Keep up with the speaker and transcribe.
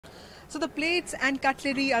So the plates and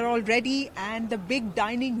cutlery are all ready, and the big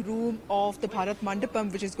dining room of the Bharat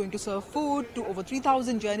Mandapam, which is going to serve food to over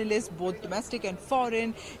 3,000 journalists, both domestic and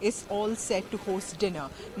foreign, is all set to host dinner.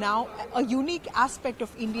 Now, a unique aspect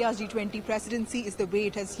of India's G20 presidency is the way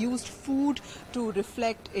it has used food to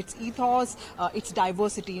reflect its ethos, its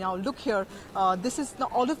diversity. Now, look here,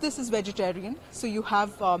 all of this is vegetarian, so you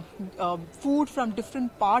have food from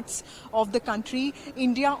different parts of the country.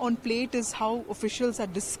 India on plate is how officials are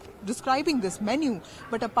describing this menu,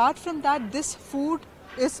 but apart from that, this food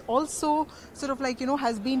is also sort of like,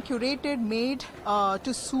 has been curated, made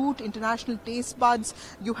to suit international taste buds.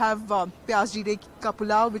 You have pyaz jeere ka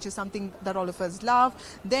pulao, which is something that all of us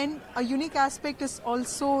love. Then a unique aspect is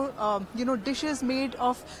also, dishes made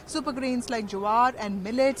of super grains like jowar and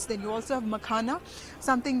millets. Then you also have makhana,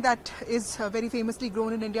 something that is very famously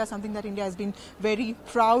grown in India, something that India has been very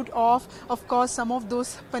proud of. Of course, some of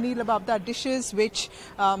those paneer lababda dishes, which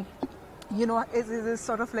is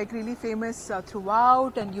sort of like really famous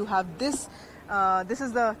throughout. And you have this. This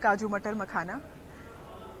is the kaju matar makhana.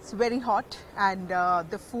 It's very hot, and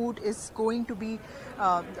the food is going to be,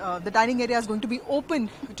 the dining area is going to be open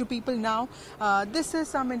to people now. This is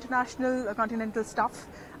some international continental stuff.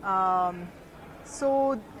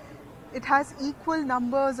 So it has equal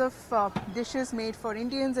numbers of dishes made for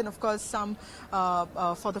Indians, and of course some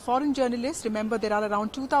for the foreign journalists. Remember, there are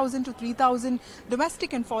around 2,000 to 3,000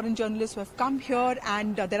 domestic and foreign journalists who have come here,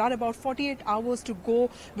 and there are about 48 hours to go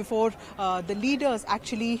before the leaders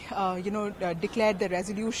actually, declare the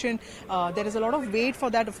resolution. There is a lot of wait for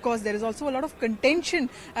that. Of course, there is also a lot of contention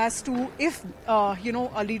as to if, a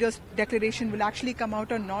leader's declaration will actually come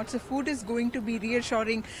out or not. So food is going to be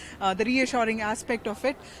reassuring, the reassuring aspect of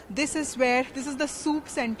it. This is the soup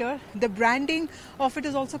center. The branding of it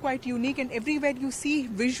is also quite unique, and everywhere you see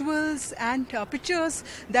visuals and pictures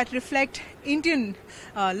that reflect Indian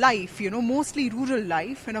life, mostly rural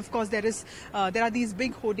life. And of course there are these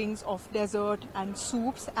big hoardings of dessert and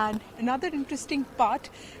soups. And another interesting part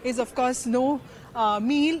is, of course, no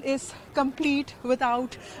meal is complete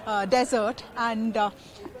without dessert. And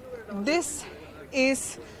this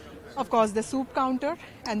is, of course, the soup counter,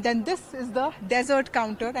 and then this is the dessert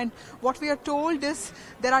counter. And what we are told is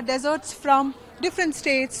there are desserts from different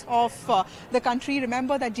states of the country.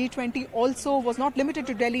 Remember that G20 also was not limited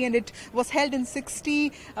to Delhi, and it was held in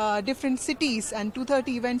 60 different cities, and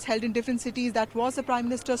 230 events held in different cities. That was the Prime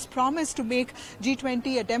Minister's promise to make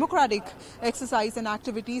G20 a democratic exercise and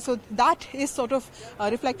activity. So that is sort of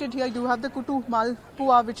reflected here. You have the Kutu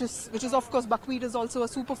Malpua, which is of course buckwheat is also a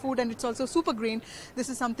superfood, and it's also super grain. This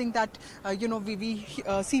is something that we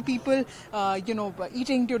see people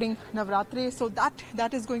eating during Navratri. So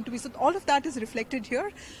that is going to be, so all of that is reflected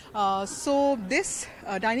here. So this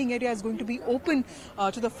dining area is going to be open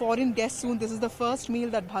to the foreign guests soon. This is the first meal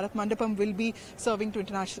that Bharat Mandapam will be serving to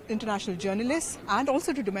international journalists and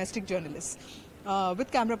also to domestic journalists.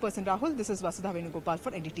 With camera person Rahul, this is Vasudha Venugopal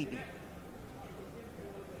for NDTV.